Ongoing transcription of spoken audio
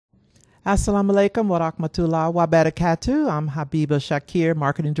Assalamu alaikum wa rahmatullah wa barakatuh. I'm Habiba Shakir,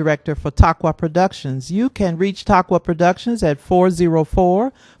 Marketing Director for Taqwa Productions. You can reach Taqwa Productions at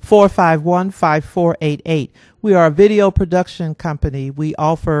 404-451-5488. We are a video production company. We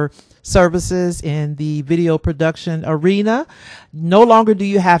offer services in the video production arena. No longer do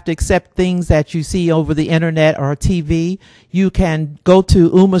you have to accept things that you see over the internet or TV. You can go to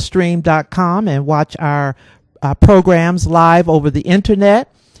umastream.com and watch our programs live over the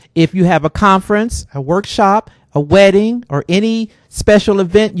internet. If you have a conference, a workshop, a wedding, or any special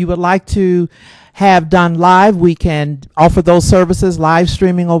event you would like to have done live, we can offer those services live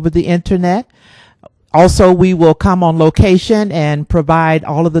streaming over the internet. Also, we will come on location and provide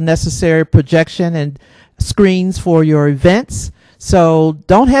all of the necessary projection and screens for your events. So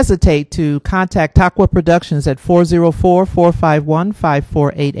don't hesitate to contact Taqwa Productions at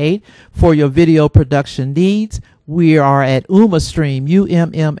 404-451-5488 for your video production needs. We are at UMAStream,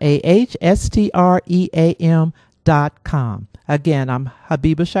 UMMAHSTREAM.com. Again, I'm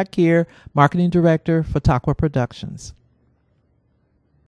Habiba Shakir, Marketing Director for Taqwa Productions.